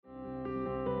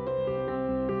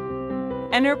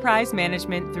Enterprise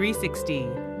Management 360,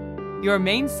 your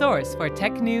main source for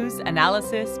tech news,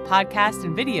 analysis, podcasts,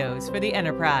 and videos for the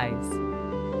enterprise.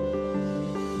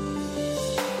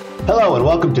 Hello and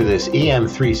welcome to this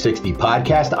EM360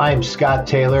 podcast. I'm Scott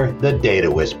Taylor, the Data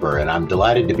Whisperer, and I'm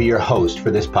delighted to be your host for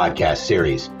this podcast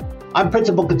series. I'm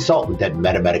principal consultant at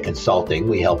MetaMeta Consulting.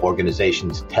 We help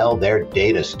organizations tell their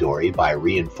data story by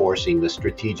reinforcing the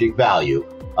strategic value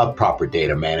of proper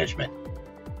data management.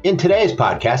 In today's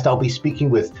podcast, I'll be speaking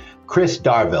with Chris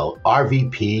Darvill,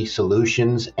 RVP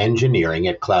Solutions Engineering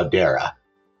at Cloudera.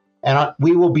 And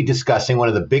we will be discussing one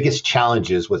of the biggest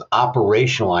challenges with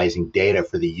operationalizing data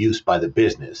for the use by the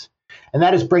business. And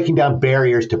that is breaking down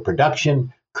barriers to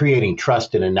production, creating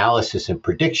trust in analysis and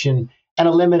prediction, and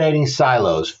eliminating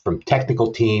silos from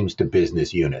technical teams to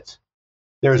business units.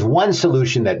 There is one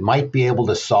solution that might be able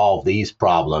to solve these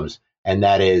problems, and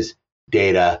that is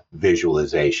data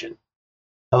visualization.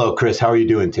 Hello, Chris. How are you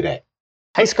doing today?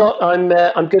 Hey, Scott.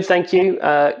 I'm good, thank you,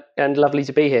 and lovely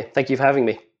to be here. Thank you for having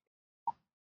me.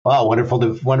 Well, wonderful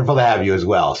to have you as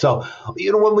well. So,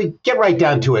 when we get right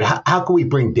down to it, how can we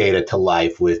bring data to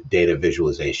life with data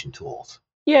visualization tools?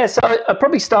 Yeah, so I'll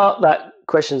probably start that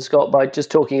question, Scott, by just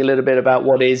talking a little bit about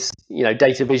what is,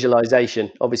 data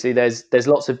visualization. Obviously, there's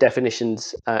lots of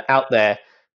definitions out there,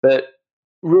 but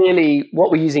really what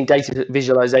we're using data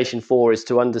visualization for is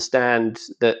to understand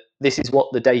that this is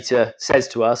what the data says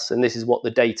to us and this is what the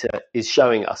data is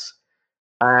showing us.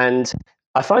 And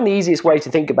I find the easiest way to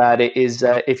think about it is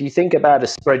if you think about a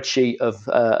spreadsheet of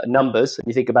numbers, and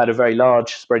you think about a very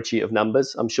large spreadsheet of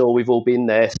numbers. I'm sure we've all been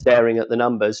there staring at the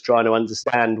numbers, trying to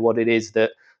understand what it is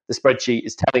that the spreadsheet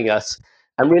is telling us.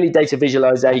 And really, data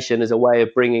visualization is a way of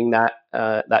bringing that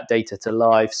data to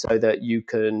life so that you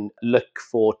can look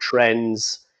for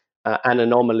trends and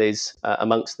anomalies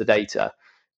amongst the data.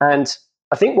 And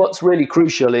I think what's really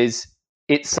crucial is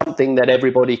it's something that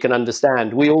everybody can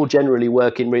understand. We all generally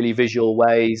work in really visual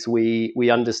ways. We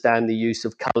understand the use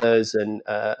of colors and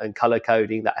color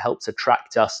coding that helps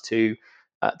attract us to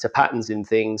patterns in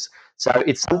things. So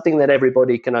it's something that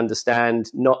everybody can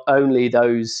understand, not only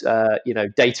those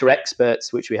data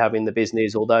experts, which we have in the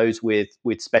business, or those with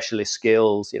specialist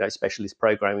skills, specialist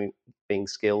programming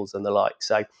skills and the like.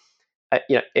 So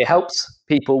it helps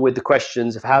people with the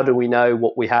questions of how do we know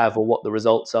what we have or what the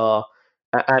results are.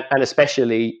 And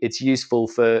especially it's useful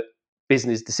for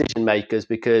business decision makers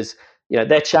because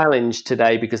they're challenged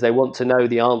today because they want to know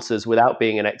the answers without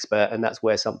being an expert, and that's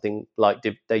where something like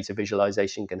data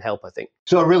visualization can help, I think.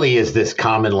 So it really is this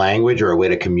common language or a way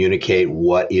to communicate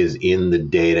what is in the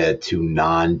data to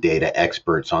non-data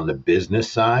experts on the business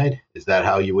side. Is that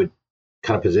how you would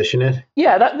kind of position it?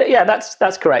 Yeah,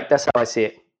 that's correct. That's how I see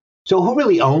it. So who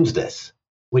really owns this?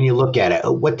 When you look at it,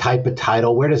 what type of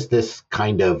title? Where does this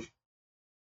kind of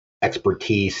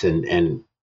expertise and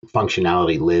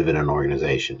functionality live in an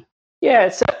organization? Yeah,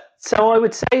 so I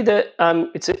would say that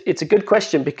it's a good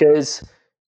question because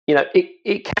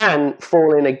it can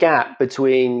fall in a gap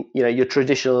between your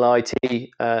traditional IT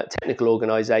technical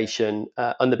organization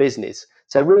and the business.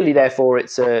 So really, therefore,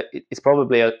 it's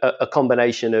probably a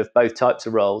combination of both types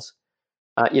of roles.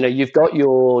 You've got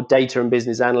your data and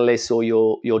business analysts or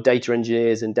your data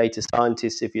engineers and data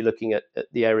scientists, if you're looking at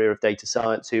the area of data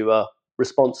science, who are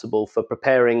responsible for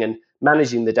preparing and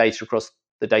managing the data across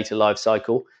the data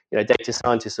lifecycle. Data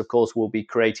scientists, of course, will be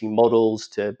creating models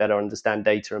to better understand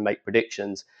data and make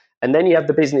predictions. And then you have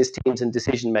the business teams and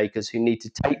decision makers who need to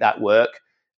take that work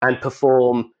and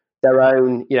perform their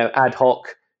own, ad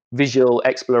hoc visual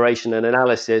exploration and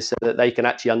analysis so that they can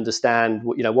actually understand,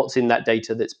 what's in that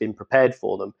data that's been prepared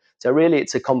for them. So really,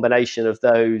 it's a combination of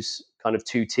those kind of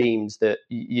two teams that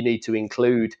you need to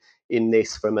include in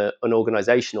this from an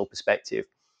organizational perspective.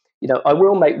 I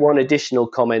will make one additional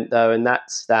comment though, and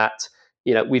that's that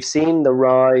we've seen the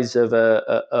rise of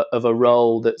a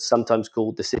role that's sometimes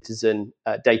called the citizen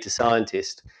data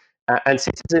scientist, and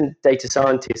citizen data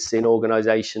scientists in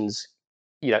organizations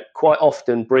quite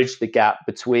often bridge the gap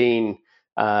between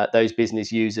those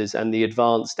business users and the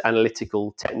advanced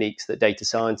analytical techniques that data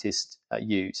scientists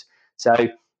use. So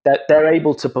that they're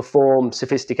able to perform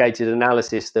sophisticated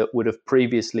analysis that would have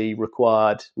previously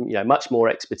required much more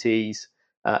expertise,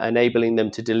 enabling them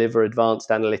to deliver advanced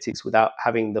analytics without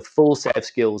having the full set of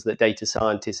skills that data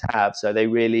scientists have. So they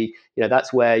really,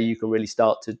 that's where you can really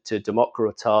start to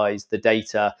democratize the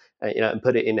data, and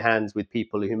put it in hands with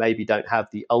people who maybe don't have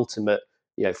the ultimate,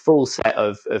 full set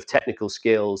of technical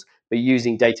skills, but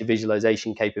using data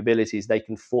visualization capabilities, they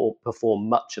can perform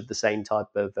much of the same type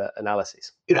of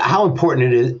analysis. How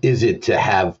important is it to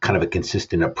have kind of a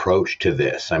consistent approach to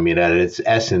this? I mean, at its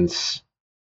essence,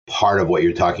 part of what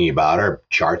you're talking about are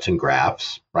charts and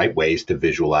graphs, right? Ways to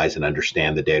visualize and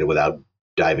understand the data without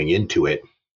diving into it.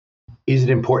 Is it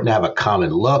important to have a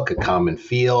common look, a common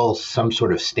feel, some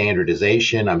sort of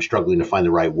standardization? I'm struggling to find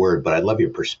the right word, but I'd love your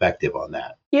perspective on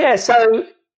that. Yeah, so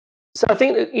I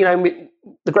think that,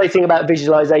 the great thing about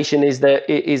visualization is that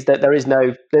there's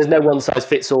no one size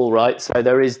fits all, right? So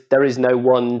there is no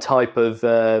one type of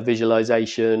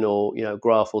visualization or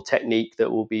graph or technique that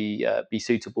will be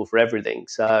suitable for everything.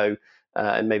 So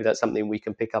and maybe that's something we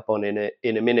can pick up on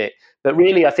in a minute. But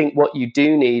really, I think what you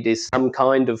do need is some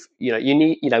kind of you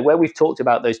need where we've talked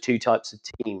about those two types of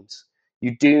teams.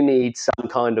 You do need some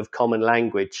kind of common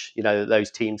language that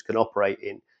those teams can operate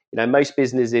in. Most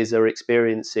businesses are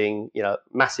experiencing,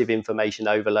 massive information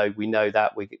overload. We know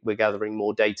that we're gathering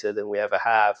more data than we ever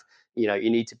have. You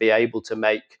need to be able to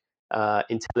make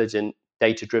intelligent,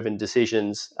 data-driven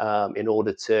decisions in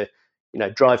order to,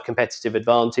 drive competitive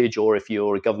advantage, or if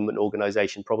you're a government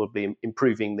organization, probably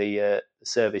improving the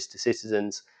service to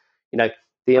citizens.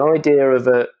 The idea of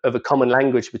a common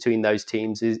language between those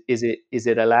teams is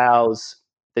it allows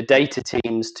the data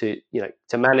teams to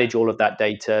manage all of that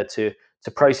data, to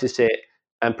process it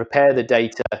and prepare the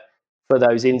data for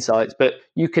those insights. But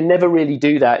you can never really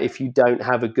do that if you don't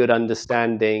have a good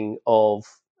understanding of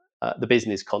the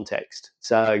business context.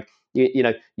 So you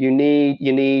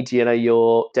need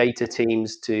your data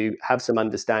teams to have some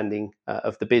understanding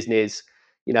of the business,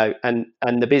 and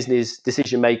the business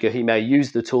decision maker who may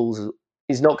use the tools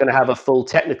is not going to have a full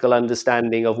technical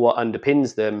understanding of what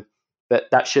underpins them, but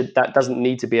that doesn't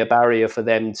need to be a barrier for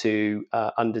them to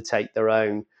undertake their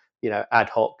own ad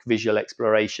hoc visual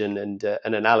exploration and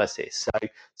analysis.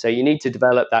 So you need to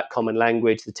develop that common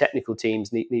language. The technical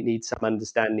teams need some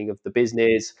understanding of the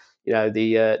business.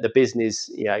 The business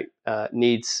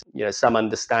needs some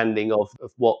understanding of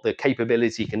what the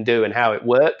capability can do and how it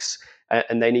works,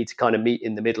 and they need to kind of meet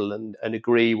in the middle and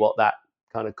agree what that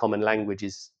kind of common language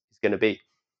is going to be.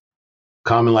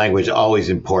 Common language, always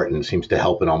important, seems to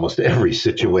help in almost every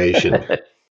situation.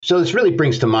 So this really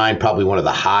brings to mind probably one of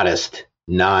the hottest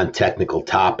non-technical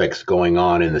topics going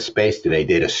on in the space today,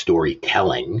 data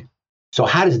storytelling. So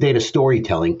how does data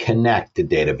storytelling connect to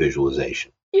data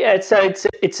visualization? Yeah, so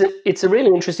it's a really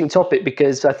interesting topic,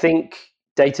 because I think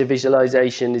data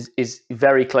visualization is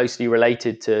very closely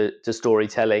related to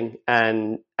storytelling,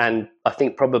 and I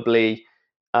think probably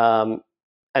an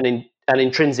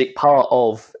intrinsic part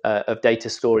of data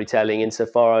storytelling,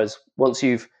 insofar as once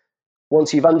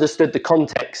you've understood the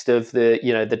context of the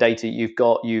data you've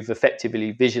got, you've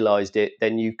effectively visualized it,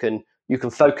 then you can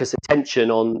focus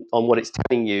attention on what it's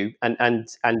telling you and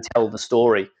tell the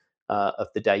story of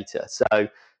the data. So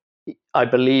I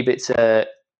believe you're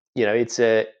going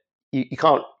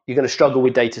to struggle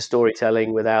with data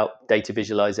storytelling without data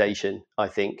visualization, I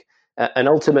think. And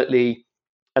ultimately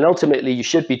you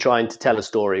should be trying to tell a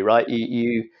story, right?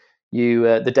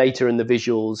 The data and the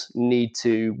visuals need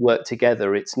to work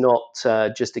together. It's not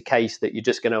just a case that you're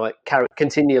just going to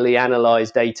continually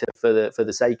analyze data for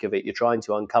the sake of it. You're trying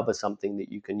to uncover something that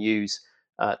you can use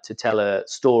to tell a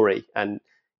story. And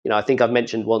I think I've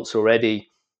mentioned once already,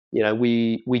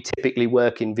 we typically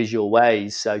work in visual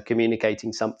ways. So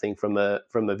communicating something from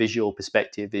a visual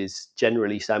perspective is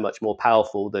generally so much more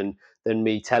powerful than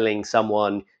me telling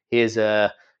someone, here's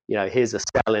a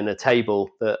cell in a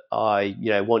table that I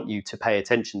want you to pay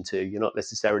attention to. You're not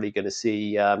necessarily going to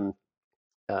see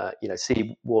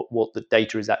see what the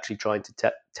data is actually trying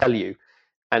to tell you.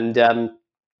 And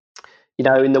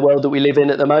in the world that we live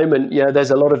in at the moment, there's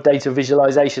a lot of data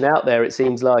visualization out there. It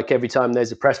seems like every time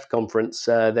there's a press conference,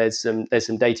 there's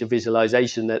some data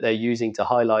visualization that they're using to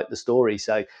highlight the story.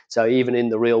 So even in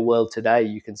the real world today,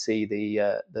 you can see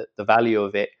the value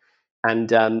of it. And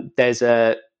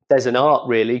there's an art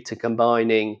really to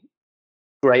combining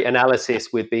great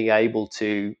analysis with being able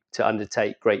to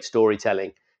undertake great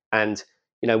storytelling. And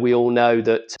we all know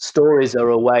that stories are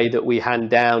a way that we hand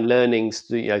down learnings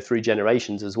through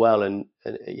generations as well, and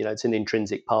it's an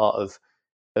intrinsic part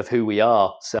of who we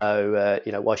are. So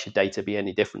why should data be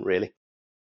any different, really?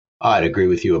 I'd agree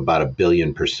with you about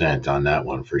 1,000,000,000% on that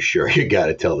one for sure. You got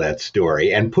to tell that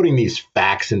story. And putting these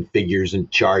facts and figures and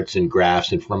charts and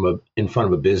graphs in front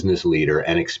of a business leader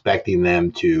and expecting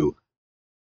them to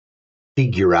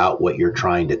figure out what you're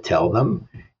trying to tell them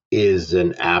is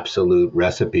an absolute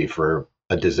recipe for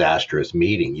a disastrous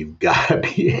meeting. You've got to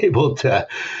be able to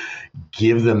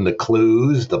give them the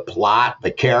clues, the plot,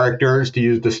 the characters, to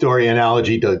use the story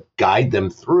analogy, to guide them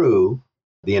through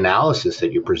the analysis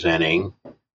that you're presenting,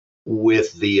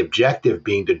 with the objective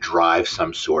being to drive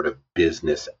some sort of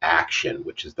business action,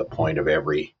 which is the point of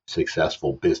every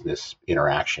successful business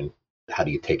interaction how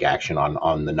do you take action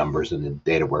on the numbers and the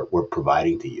data we're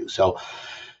providing to you. So,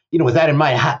 with that in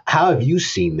mind, how have you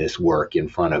seen this work in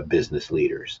front of business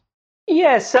leaders?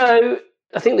 Yeah, so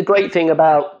I think the great thing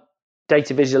about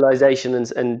data visualization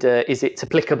and is it's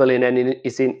applicable in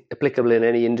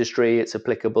any industry. It's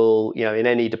applicable, in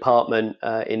any department,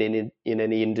 in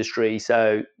any industry.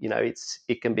 So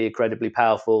it can be incredibly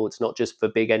powerful. It's not just for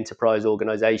big enterprise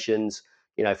organizations.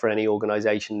 For any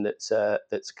organization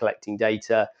that's collecting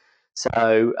data.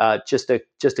 So just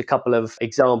a couple of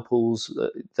examples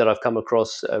that I've come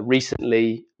across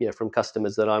recently, from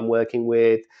customers that I'm working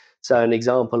with. So an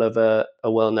example of a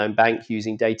well-known bank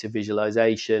using data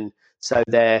visualization. So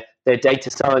their data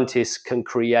scientists can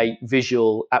create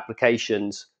visual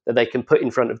applications that they can put in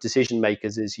front of decision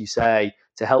makers, as you say,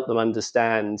 to help them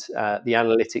understand the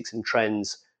analytics and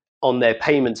trends on their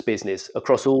payments business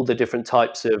across all the different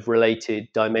types of related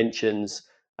dimensions.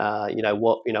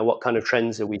 What kind of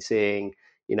trends are we seeing?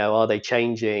 Are they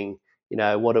changing?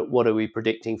 What are we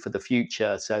predicting for the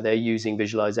future? So they're using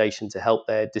visualization to help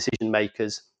their decision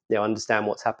makers understand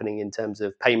what's happening in terms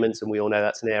of payments, and we all know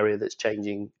that's an area that's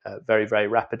changing very, very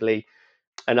rapidly.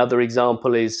 Another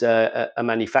example is a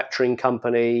manufacturing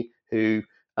company who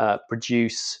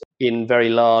produce in very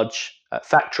large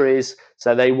factories.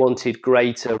 So they wanted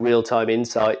greater real-time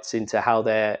insights into how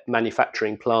their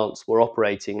manufacturing plants were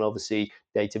operating. And obviously,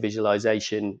 data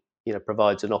visualization,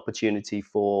 provides an opportunity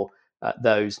for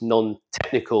those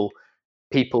non-technical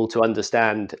people to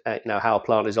understand, how a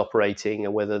plant is operating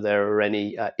and whether there are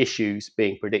any issues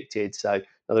being predicted. So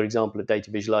another example of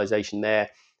data visualization there.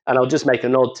 And I'll just make a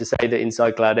nod to say that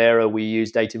inside Cloudera, we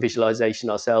use data visualization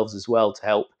ourselves as well to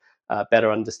help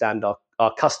better understand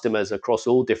our customers across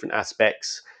all different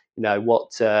aspects.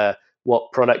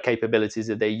 What product capabilities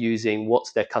are they using?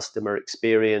 What's their customer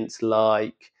experience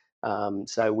like?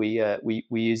 So we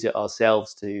use it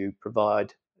ourselves to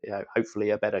provide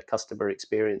hopefully a better customer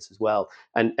experience as well.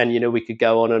 And we could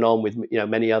go on and on with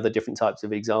many other different types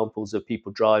of examples of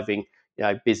people driving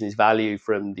business value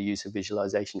from the use of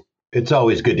visualization. It's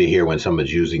always good to hear when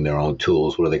someone's using their own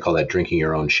tools. What do they call that? Drinking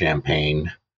your own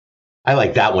champagne. I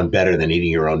like that one better than eating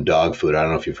your own dog food. I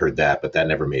don't know if you've heard that, but that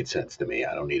never made sense to me.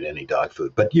 I don't eat any dog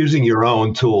food. But using your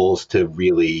own tools to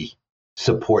really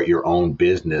support your own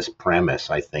business premise,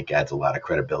 I think adds a lot of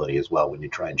credibility as well when you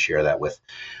try and share that with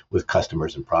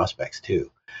customers and prospects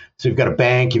too. So you've got a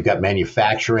bank, you've got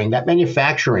manufacturing. That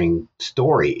manufacturing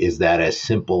story, is that as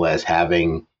simple as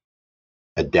having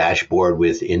a dashboard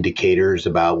with indicators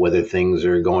about whether things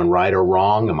are going right or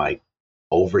wrong? Am I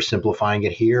oversimplifying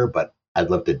it here? But I'd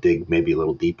love to dig maybe a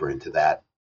little deeper into that.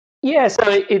 Yeah, so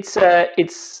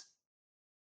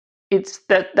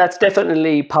that's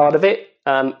definitely part of it.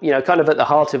 Kind of at the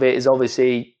heart of it is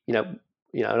obviously,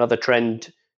 another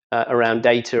trend around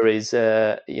data is,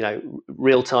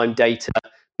 real-time data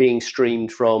being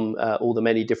streamed from all the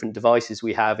many different devices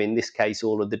we have. In this case,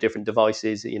 all of the different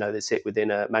devices, that sit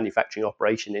within a manufacturing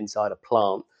operation inside a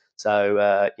plant.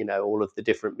 So, all of the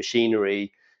different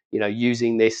machinery,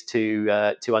 using this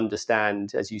to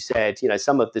understand, as you said,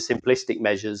 some of the simplistic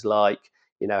measures like,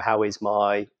 how is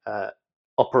my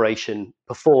operation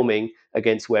performing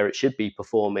against where it should be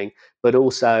performing, but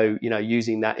also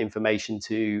using that information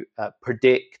to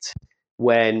predict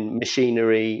when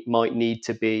machinery might need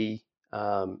to be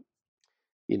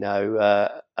you know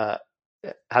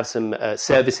have some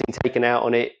servicing taken out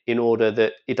on it in order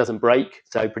that it doesn't break.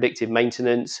 So predictive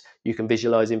maintenance, you can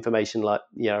visualize information like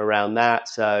around that.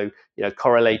 So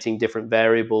correlating different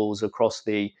variables across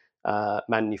the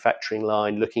manufacturing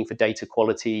line, looking for data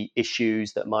quality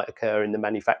issues that might occur in the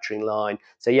manufacturing line.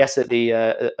 So yes, at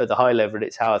the high level,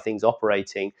 it's how are things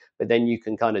operating, but then you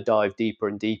can kind of dive deeper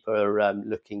and deeper,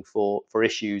 looking for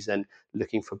issues and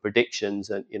looking for predictions,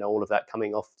 and all of that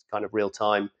coming off kind of real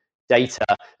time data.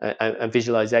 And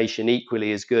visualization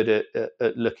equally is good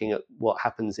at looking at what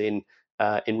happens in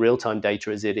real time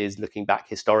data as it is looking back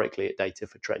historically at data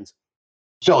for trends.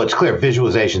 So it's clear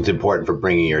visualization is important for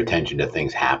bringing your attention to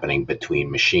things happening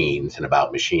between machines and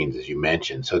about machines, as you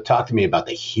mentioned. So talk to me about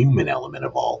the human element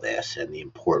of all this and the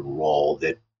important role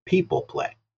that people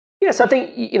play. Yes, I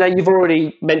think you've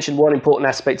already mentioned one important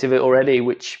aspect of it already,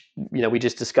 which we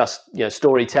just discussed.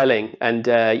 Storytelling, and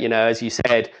as you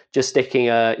said, just sticking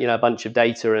a bunch of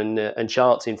data and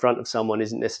charts in front of someone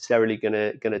isn't necessarily going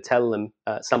to tell them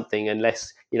something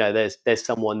unless there's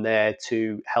someone there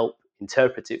to help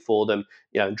interpret it for them,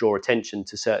 and draw attention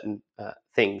to certain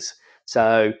things.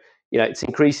 So it's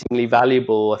increasingly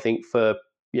valuable, I think, for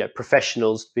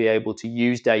professionals to be able to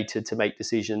use data to make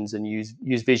decisions and use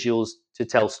visuals to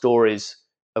tell stories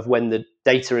of when the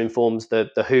data informs the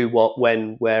who, what,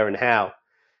 when, where, and how.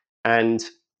 And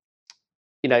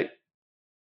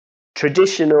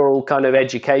traditional kind of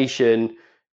education,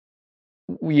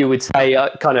 you would say,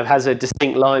 kind of has a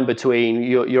distinct line between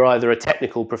you're either a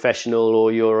technical professional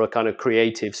or you're a kind of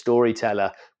creative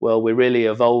storyteller. Well, we're really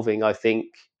evolving, I think,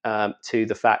 to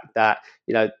the fact that,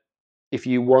 if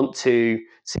you want to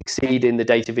succeed in the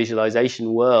data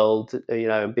visualization world,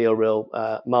 and be a real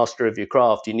master of your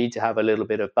craft, you need to have a little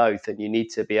bit of both, and you need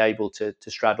to be able to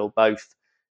straddle both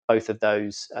of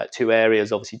those two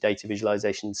areas. Obviously, data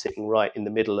visualization sitting right in the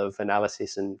middle of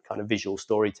analysis and kind of visual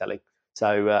storytelling.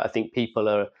 So I think people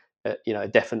are,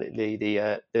 definitely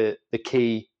the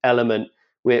key element.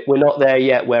 We're not there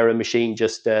yet where a machine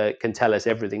just can tell us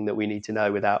everything that we need to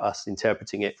know without us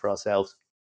interpreting it for ourselves.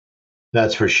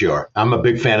 That's for sure. I'm a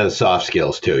big fan of the soft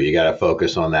skills too. You got to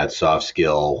focus on that soft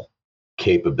skill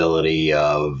capability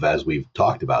of, as we've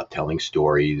talked about, telling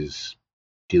stories,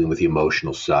 dealing with the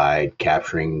emotional side,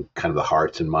 capturing kind of the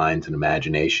hearts and minds and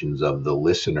imaginations of the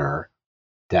listener,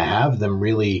 to have them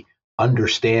really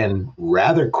understand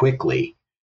rather quickly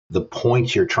the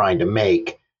points you're trying to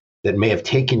make that may have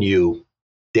taken you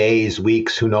days,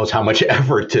 weeks, who knows how much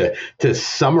effort to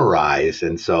summarize.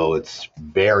 And so it's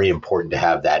very important to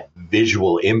have that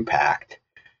visual impact,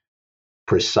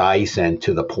 precise and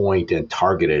to the point, and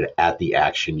targeted at the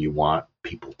action you want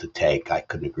people to take. I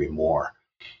couldn't agree more.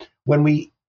 When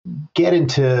we get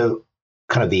into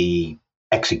kind of the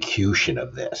execution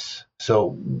of this,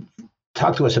 so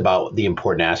talk to us about the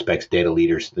important aspects data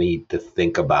leaders need to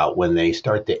think about when they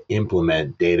start to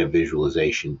implement data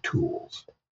visualization tools.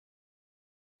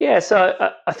 Yeah,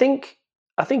 so I think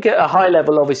at a high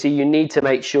level, obviously, you need to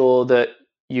make sure that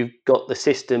you've got the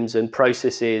systems and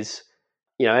processes,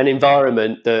 an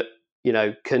environment that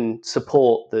can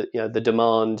support the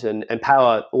demand and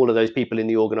empower all of those people in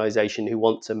the organization who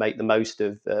want to make the most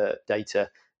of data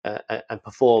and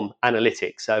perform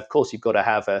analytics. So of course you've got to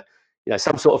have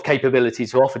some sort of capability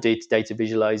to offer data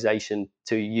visualization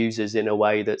to users in a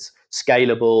way that's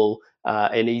scalable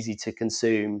and easy to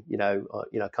consume,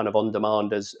 kind of on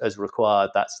demand as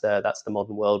required. That's the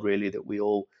modern world really that we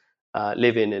all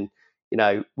live in. And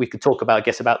we could talk about, I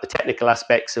guess, about the technical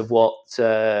aspects of what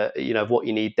what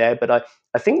you need there. But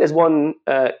I think there's one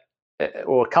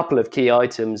or a couple of key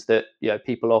items that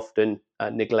people often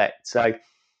neglect. So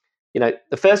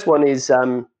the first one is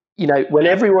when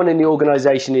everyone in the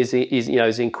organization is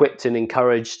equipped and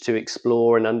encouraged to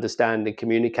explore and understand and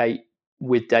communicate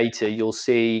with data, you'll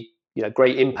see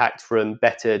great impact from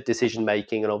better decision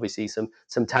making and obviously some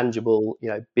tangible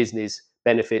business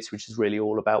benefits, which is really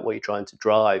all about what you're trying to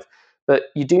drive. But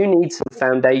you do need some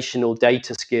foundational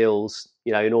data skills,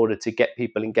 in order to get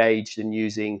people engaged in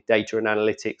using data and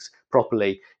analytics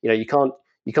properly. You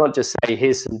can't just say,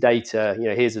 here's some data,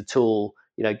 here's a tool,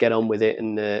 get on with it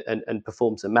and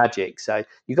perform some magic. So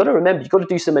you've got to remember, you've got to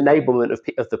do some enablement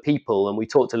of the people. And we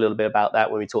talked a little bit about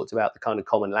that when we talked about the kind of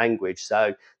common language.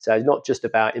 So it's not just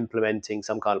about implementing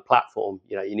some kind of platform.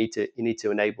 You need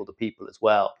to enable the people as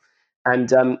well.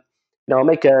 And I'll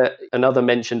make another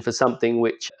mention for something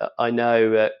which I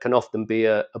know can often be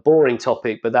a boring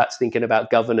topic, but that's thinking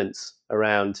about governance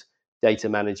around data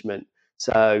management.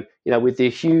 So, with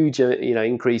the huge,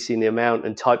 increase in the amount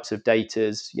and types of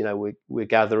data, we're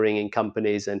gathering in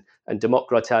companies and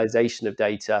democratization of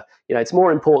data, it's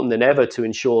more important than ever to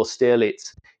ensure still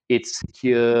it's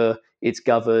secure, it's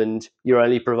governed, you're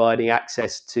only providing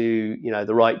access to,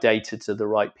 the right data to the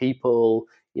right people,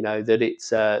 that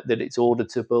it's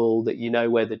auditable,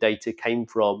 that where the data came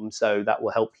from, so that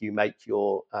will help you make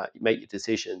your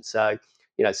decisions. So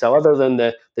so other than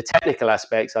the technical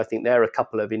aspects, I think there are a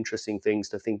couple of interesting things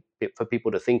to think for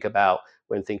people to think about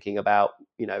when thinking about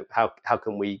how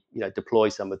can we deploy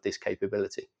some of this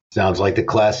capability. Sounds like the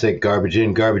classic garbage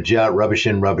in, garbage out, rubbish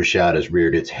in, rubbish out has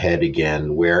reared its head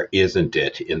again. Where isn't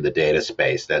it in the data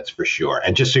space? That's for sure.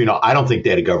 And just so you know, I don't think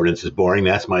data governance is boring.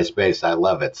 That's my space. I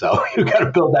love it. So you got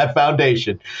to build that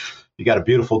foundation. You got a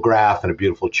beautiful graph and a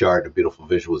beautiful chart and a beautiful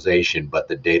visualization, but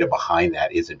the data behind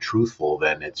that isn't truthful,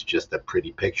 then it's just a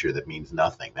pretty picture that means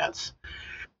nothing. That's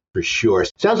for sure.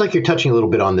 Sounds like you're touching a little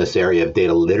bit on this area of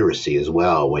data literacy as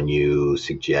well when you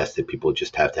suggest that people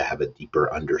just have to have a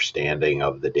deeper understanding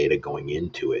of the data going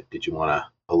into it. Did you want to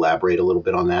elaborate a little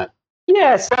bit on that?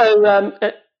 Yeah, so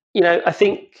I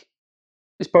think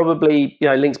this probably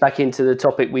links back into the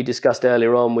topic we discussed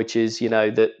earlier on, which is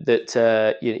that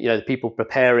the people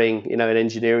preparing and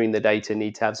engineering the data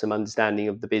need to have some understanding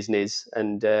of the business,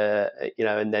 and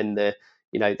and then that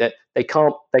they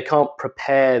can't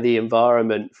prepare the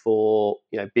environment for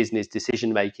business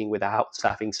decision making without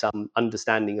having some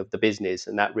understanding of the business,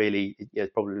 and that really is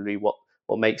probably what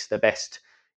makes the best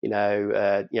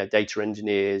data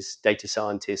engineers, data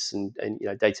scientists, and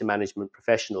data management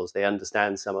professionals. They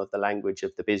understand some of the language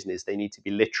of the business. They need to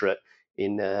be literate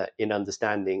in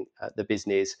understanding the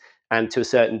business, and to a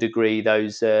certain degree,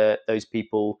 those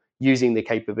people using the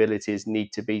capabilities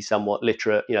need to be somewhat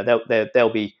literate.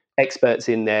 They'll be experts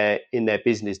in their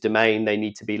business domain. They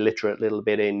need to be literate a little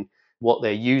bit in what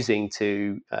they're using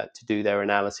to do their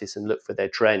analysis and look for their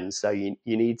trends. So you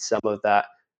need some of that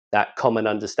common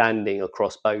understanding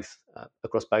across both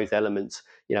elements,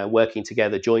 working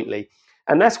together jointly.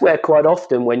 And that's where quite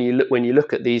often when you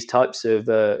look at these types of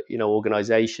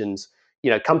organizations,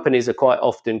 companies are quite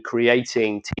often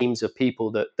creating teams of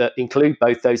people that include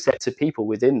both those sets of people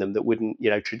within them that wouldn't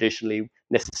traditionally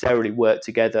necessarily work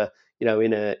together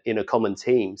in a common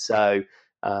team. So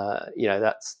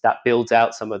that builds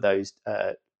out some of those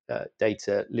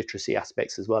data literacy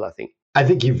aspects as well, I think. I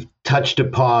think you've touched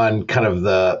upon kind of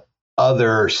the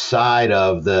other side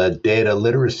of the data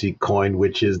literacy coin,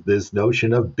 which is this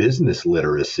notion of business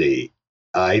literacy.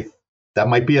 That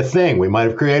might be a thing. We might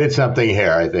have created something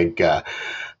here. I think,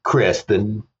 Chris,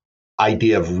 the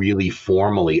idea of really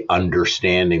formally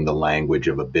understanding the language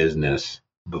of a business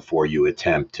before you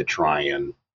attempt to try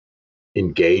and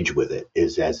engage with it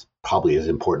is probably as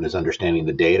important as understanding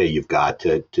the data you've got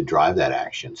to drive that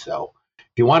action. So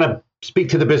if you want to speak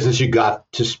to the business, you got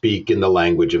to speak in the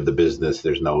language of the business.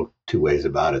 There's no two ways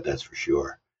about it. That's for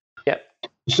sure. Yep.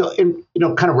 So,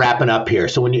 kind of wrapping up here.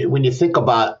 So when you think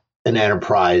about an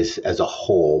enterprise as a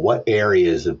whole, what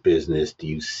areas of business do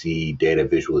you see data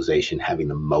visualization having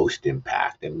the most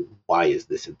impact, and why is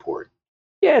this important?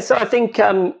 Yeah, so I think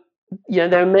there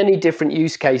are many different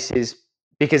use cases,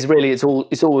 because really it's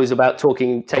always about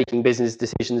taking business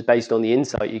decisions based on the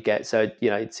insight you get. So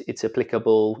it's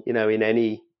applicable in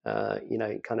any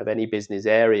kind of any business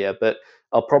area. But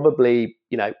I'll probably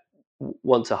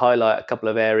want to highlight a couple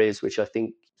of areas which I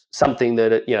think something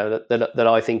that that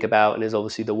I think about, and is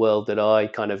obviously the world that I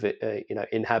kind of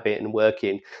inhabit and work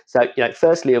in. So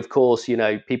firstly, of course,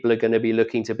 people are going to be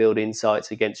looking to build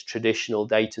insights against traditional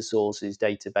data sources,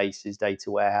 databases, data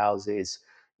warehouses,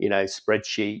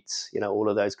 spreadsheets, all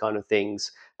of those kind of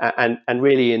things. And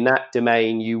really in that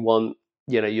domain, you want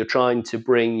you're trying to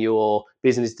bring your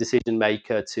business decision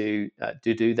maker to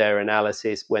do their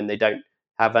analysis when they don't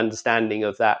have understanding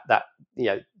of that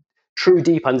true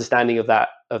deep understanding of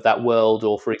that world,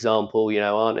 or for example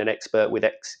aren't an expert with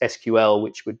SQL,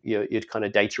 which would you'd kind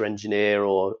of data engineer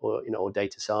or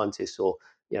data scientist or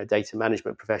data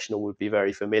management professional would be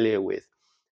very familiar with.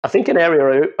 I think an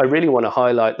area I really want to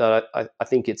highlight that I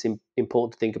think it's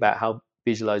important to think about how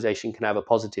visualization can have a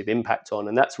positive impact on,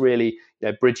 and that's really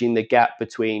bridging the gap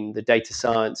between the data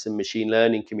science and machine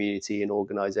learning community in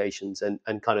organizations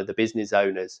and kind of the business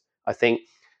owners. I think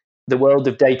the world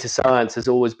of data science has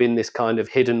always been this kind of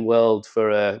hidden world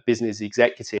for a business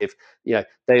executive.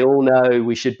 They all know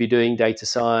we should be doing data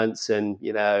science and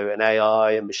and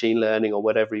AI and machine learning or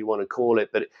whatever you want to call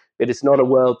it, but it's not a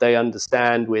world they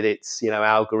understand, with its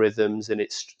algorithms and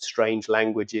its strange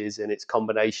languages and its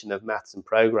combination of maths and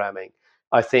programming.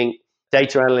 I think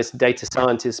data analysts and data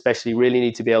scientists especially really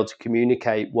need to be able to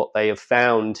communicate what they have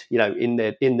found in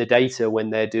the data when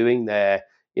they're doing their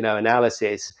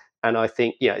analysis. And I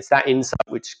think it's that insight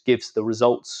which gives the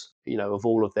results of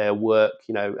all of their work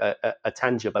a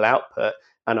tangible output.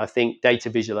 And I think data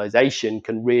visualization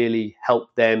can really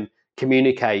help them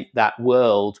communicate that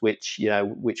world, which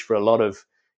for a lot of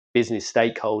business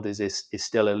stakeholders is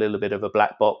still a little bit of a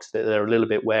black box that they're a little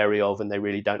bit wary of and they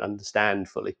really don't understand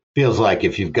fully. Feels like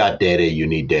if you've got data, you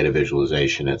need data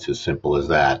visualization. It's as simple as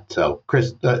that. So,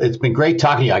 Chris, it's been great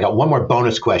talking to you. I got one more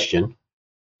bonus question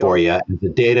for you. As a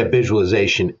data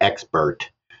visualization expert,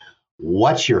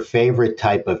 what's your favorite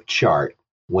type of chart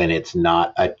when it's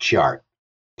not a chart?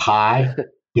 Pie,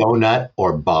 donut,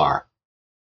 or bar?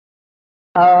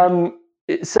 So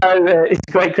it's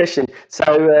a great question.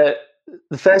 So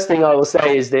the first thing I will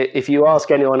say is that if you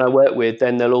ask anyone I work with,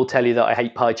 then they'll all tell you that I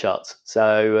hate pie charts.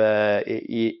 So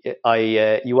you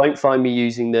won't find me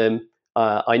using them.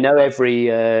 I know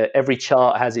every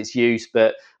chart has its use,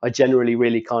 but I generally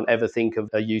really can't ever think of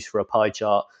a use for a pie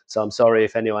chart. So I'm sorry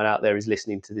if anyone out there is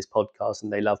listening to this podcast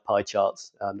and they love pie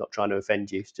charts. I'm not trying to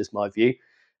offend you. It's just my view.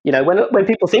 When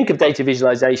people think of data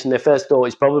visualization, their first thought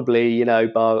is probably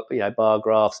bar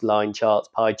graphs, line charts,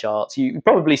 pie charts. You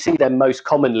probably see them most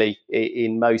commonly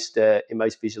in most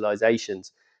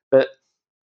visualizations. But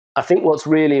I think what's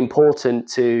really important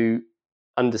to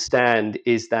understand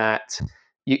is that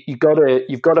you've got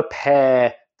to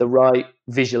pair the right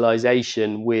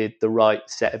visualization with the right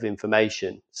set of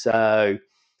information. So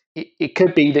it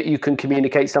could be that you can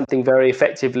communicate something very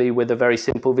effectively with a very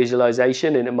simple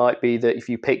visualization, and it might be that if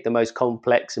you pick the most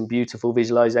complex and beautiful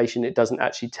visualization, it doesn't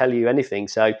actually tell you anything.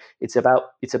 So it's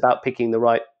about picking the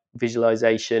right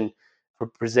visualization for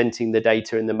presenting the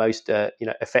data in the most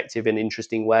effective and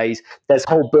interesting ways. There's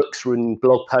whole books and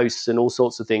blog posts and all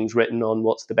sorts of things written on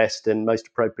what's the best and most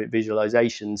appropriate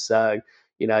visualization. So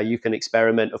you can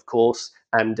experiment, of course,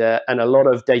 and a lot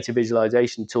of data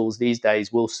visualization tools these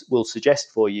days will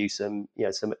suggest for you some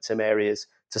areas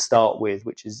to start with,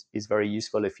 which is very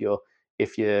useful if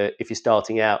you're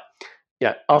starting out.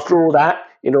 After all that,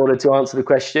 in order to answer the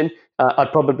question,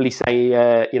 I'd probably say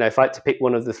if I had to pick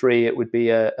one of the three, it would be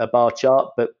a bar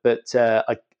chart. But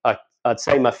I'd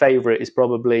say my favorite is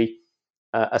probably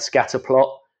a scatter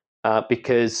plot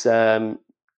because I'm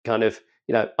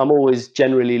always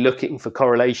generally looking for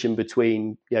correlation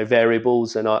between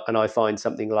variables, and I find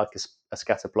something like a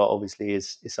scatter plot obviously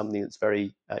is something that's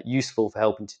very useful for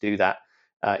helping to do that.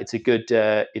 It's a good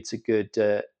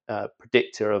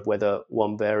predictor of whether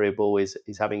one variable is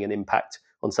having an impact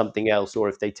on something else, or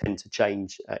if they tend to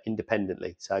change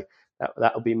independently. So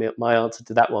that will be my answer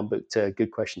to that one, but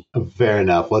good question. Fair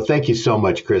enough. Well, thank you so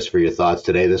much, Chris, for your thoughts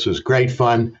today. This was great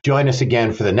fun. Join us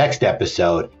again for the next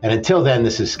episode. And until then,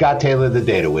 this is Scott Taylor, the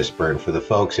Data Whisperer, and for the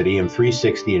folks at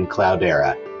EM360 and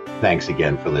Cloudera, thanks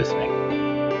again for listening.